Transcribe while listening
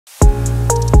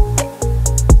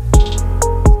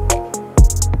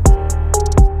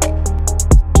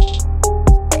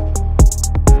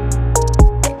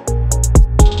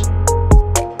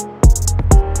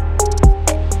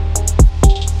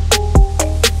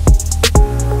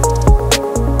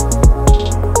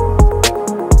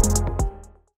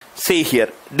See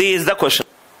here, this is the question.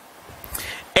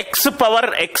 X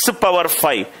power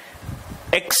 5,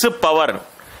 x power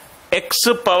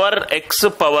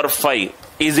 5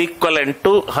 is equivalent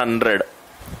to 100.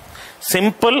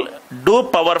 Simple, do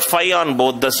power 5 on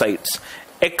both the sides.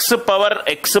 X power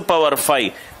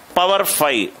 5, power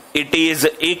 5, it is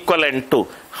equivalent to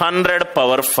 100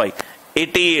 power 5.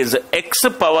 It is x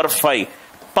power 5,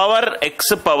 power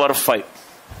x power 5.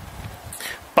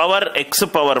 Power x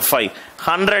power 5,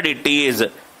 100 it is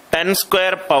 10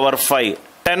 square power 5,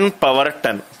 10 power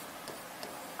 10.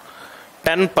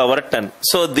 10 power 10.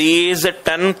 So this is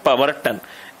 10 power 10.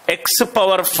 X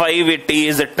power 5 it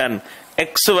is 10.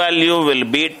 X value will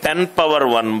be 10 power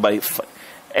 1 by 5.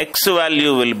 X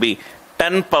value will be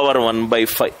 10 power 1 by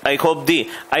 5. I hope the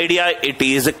idea it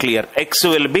is clear. X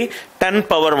will be 10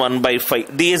 power 1 by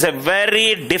 5. This is a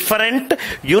very different,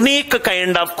 unique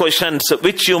kind of questions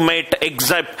which you might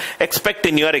expect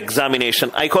in your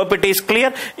examination. I hope it is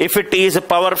clear. If it is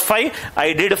power 5,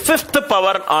 I did fifth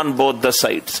power on both the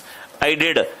sides. I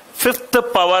did fifth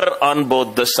power on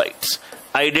both the sides.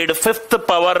 I did fifth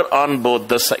power on both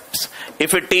the sides.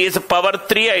 If it is power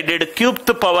 3, I did cubed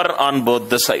power on both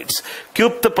the sides.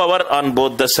 Cubed power on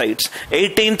both the sides.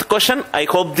 18th question, I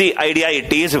hope the idea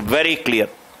it is very clear.